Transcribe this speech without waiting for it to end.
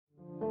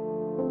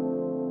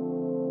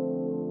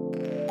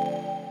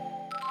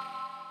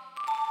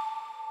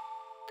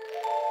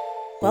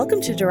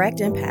Welcome to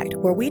Direct Impact,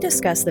 where we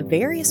discuss the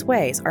various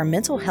ways our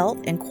mental health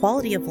and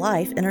quality of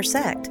life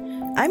intersect.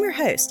 I'm your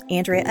host,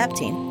 Andrea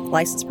Epting,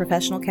 licensed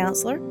professional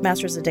counselor,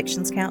 master's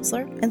addictions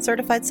counselor, and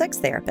certified sex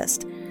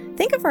therapist.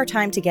 Think of our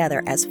time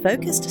together as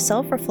focused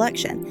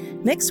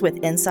self-reflection mixed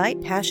with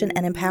insight, passion,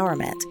 and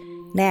empowerment.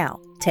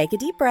 Now, take a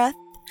deep breath.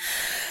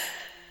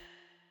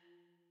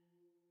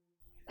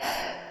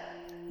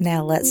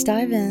 Now let's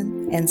dive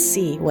in and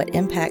see what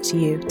impacts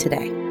you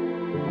today.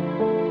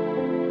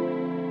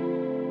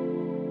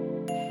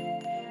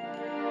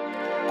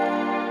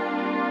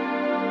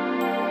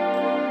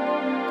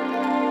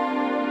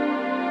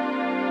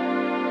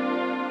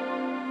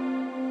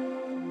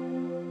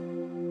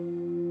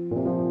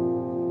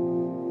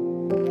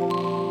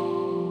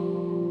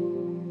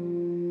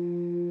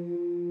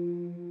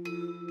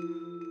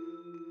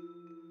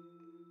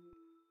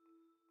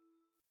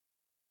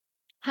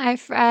 Hi,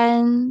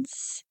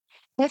 friends.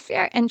 If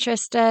you're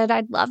interested,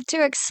 I'd love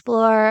to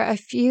explore a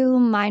few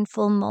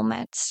mindful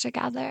moments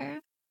together.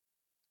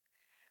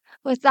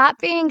 With that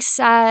being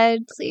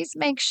said, please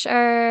make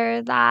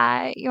sure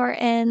that you're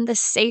in the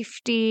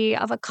safety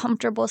of a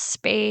comfortable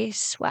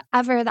space,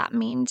 whatever that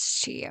means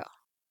to you.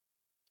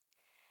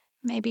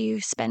 Maybe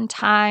you spend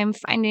time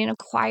finding a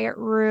quiet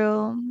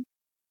room.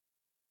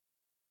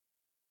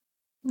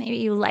 Maybe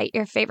you light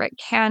your favorite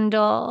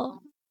candle,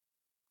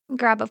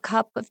 grab a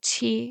cup of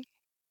tea.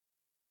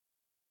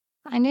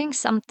 Finding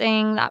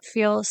something that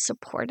feels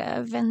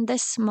supportive in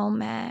this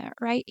moment,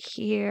 right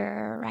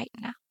here, right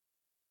now.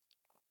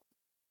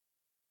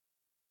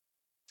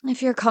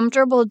 If you're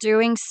comfortable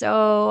doing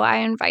so, I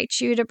invite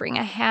you to bring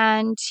a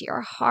hand to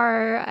your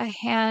heart, a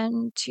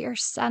hand to your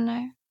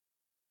center.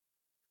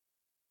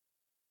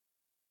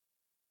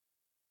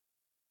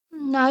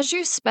 And as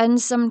you spend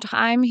some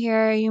time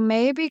here, you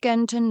may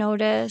begin to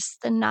notice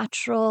the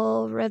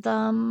natural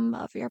rhythm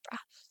of your breath.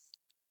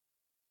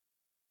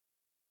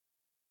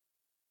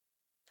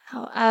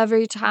 How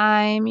every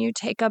time you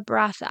take a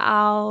breath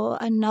out,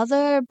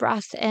 another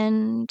breath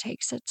in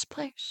takes its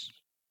place.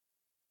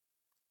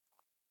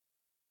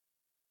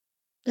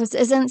 This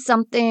isn't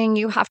something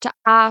you have to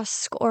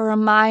ask or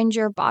remind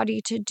your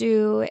body to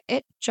do,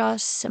 it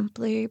just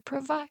simply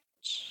provides.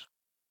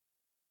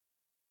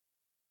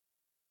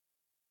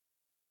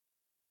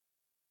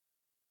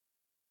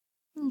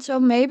 And so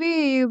maybe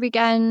you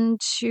begin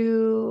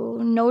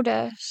to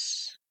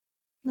notice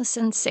the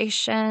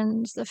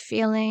sensations, the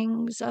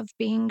feelings of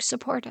being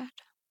supported.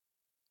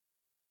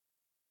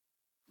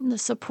 The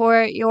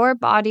support your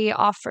body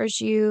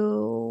offers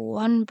you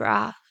one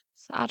breath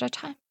at a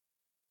time.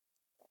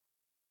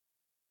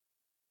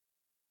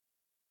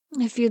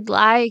 If you'd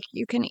like,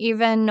 you can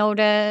even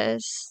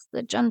notice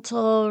the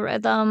gentle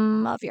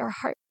rhythm of your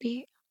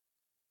heartbeat.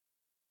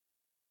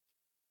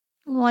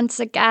 Once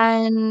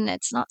again,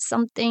 it's not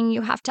something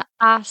you have to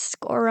ask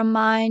or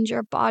remind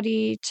your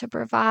body to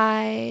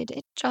provide,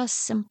 it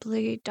just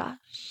simply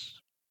does.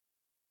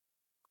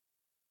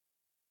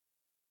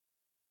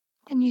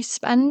 And you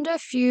spend a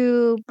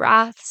few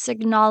breaths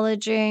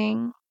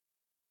acknowledging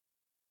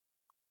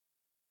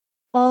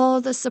all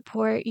the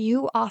support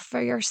you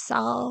offer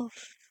yourself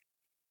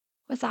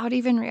without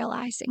even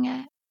realizing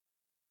it.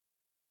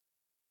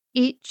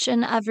 Each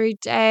and every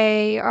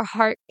day, your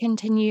heart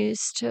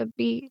continues to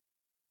beat.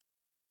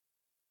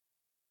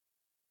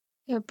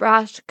 Your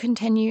breath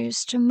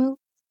continues to move.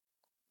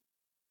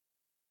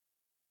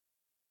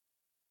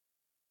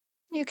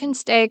 You can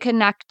stay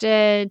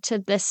connected to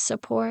this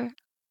support.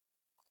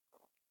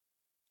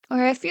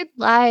 Or if you'd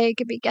like,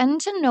 begin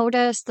to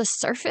notice the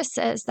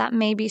surfaces that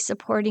may be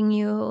supporting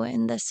you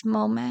in this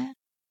moment.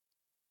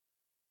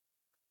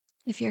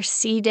 If you're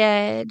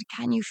seated,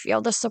 can you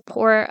feel the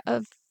support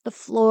of the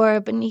floor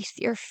beneath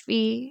your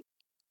feet?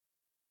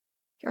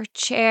 Your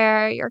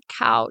chair, your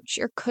couch,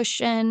 your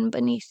cushion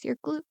beneath your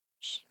glutes?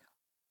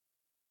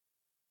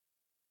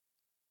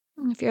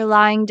 If you're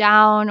lying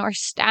down or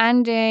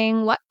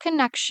standing, what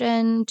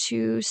connection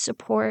to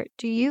support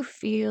do you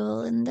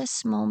feel in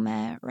this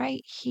moment,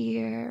 right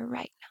here,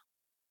 right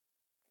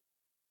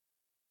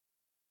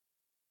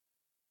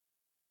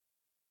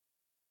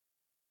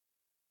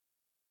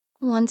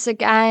now? Once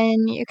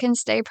again, you can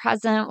stay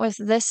present with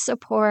this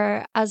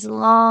support as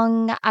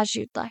long as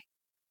you'd like.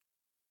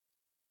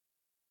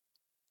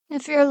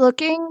 If you're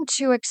looking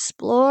to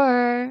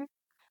explore,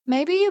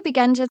 maybe you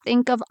begin to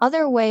think of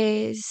other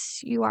ways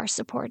you are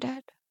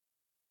supported.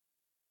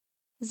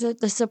 Is it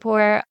the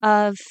support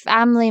of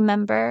family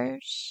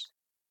members,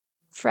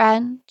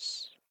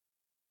 friends,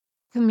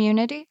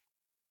 community?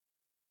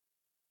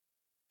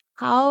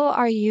 How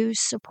are you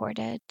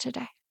supported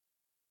today?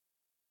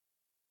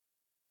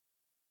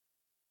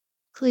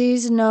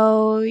 Please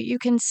know you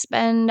can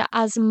spend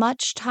as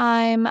much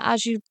time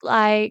as you'd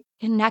like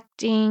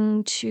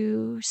connecting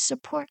to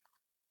support.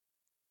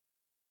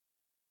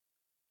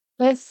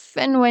 If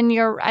and when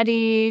you're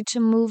ready to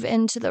move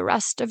into the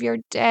rest of your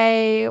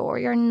day or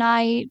your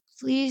night,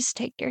 please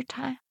take your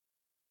time.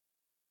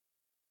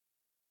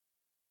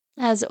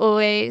 As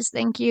always,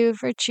 thank you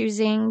for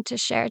choosing to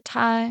share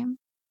time,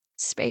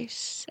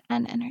 space,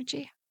 and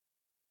energy.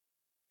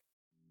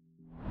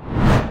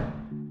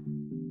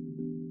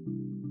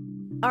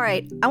 All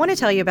right, I want to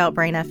tell you about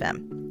Brain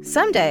FM.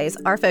 Some days,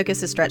 our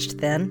focus is stretched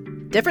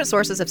thin. Different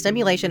sources of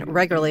stimulation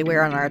regularly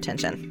wear on our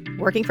attention.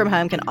 Working from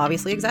home can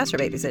obviously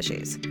exacerbate these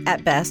issues.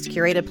 At best,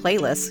 curated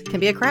playlists can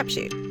be a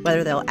crapshoot.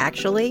 Whether they'll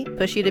actually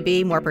push you to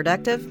be more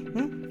productive,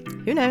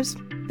 who knows?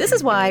 This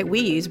is why we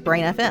use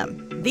Brain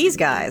FM. These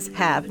guys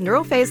have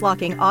neural phase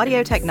locking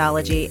audio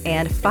technology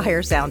and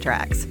fire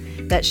soundtracks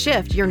that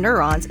shift your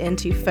neurons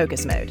into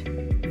focus mode.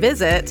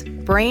 Visit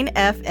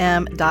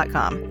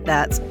brainfm.com.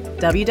 That's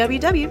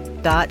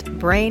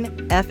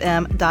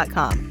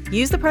www.brainfm.com.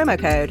 Use the promo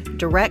code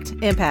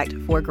DIRECTIMPACT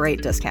for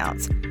great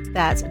discounts.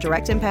 That's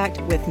Direct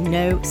Impact with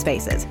no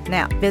spaces.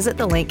 Now, visit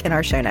the link in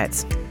our show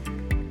notes.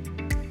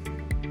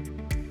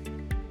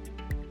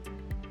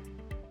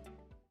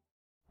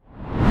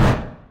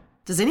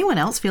 Does anyone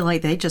else feel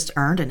like they just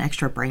earned an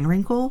extra brain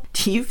wrinkle?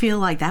 Do you feel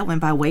like that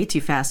went by way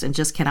too fast and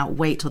just cannot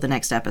wait till the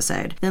next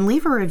episode? Then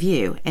leave a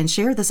review and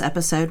share this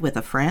episode with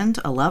a friend,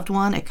 a loved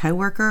one, a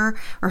coworker,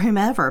 or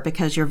whomever,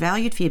 because your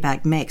valued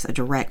feedback makes a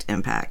direct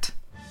impact.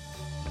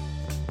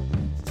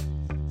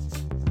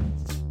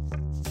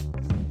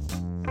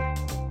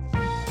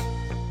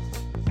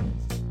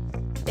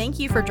 Thank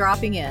you for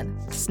dropping in.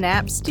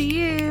 Snaps to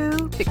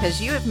you,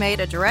 because you have made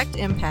a direct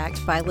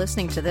impact by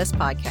listening to this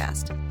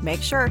podcast.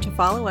 Make sure to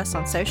follow us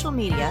on social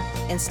media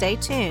and stay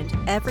tuned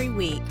every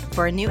week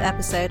for a new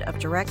episode of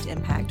Direct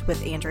Impact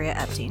with Andrea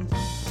Epting.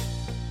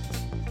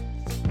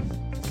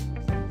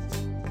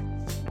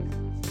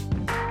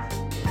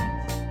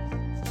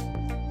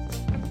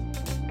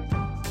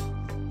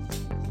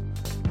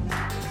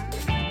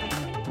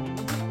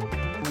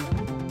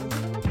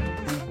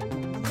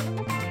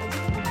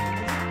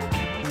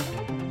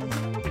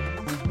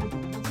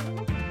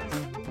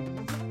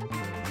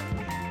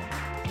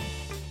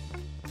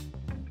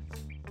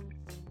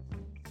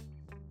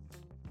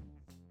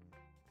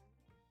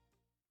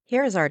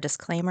 Here is our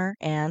disclaimer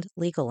and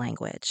legal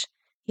language.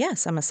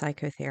 Yes, I'm a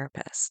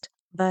psychotherapist,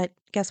 but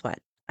guess what?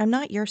 I'm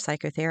not your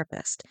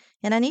psychotherapist,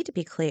 and I need to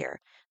be clear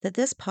that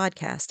this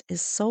podcast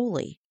is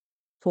solely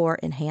for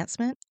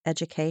enhancement,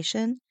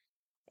 education,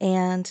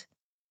 and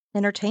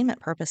entertainment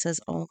purposes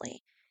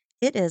only.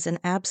 It is in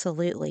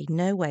absolutely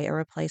no way a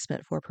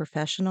replacement for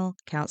professional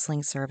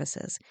counseling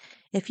services.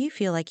 If you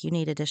feel like you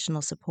need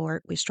additional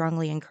support, we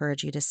strongly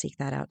encourage you to seek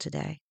that out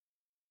today.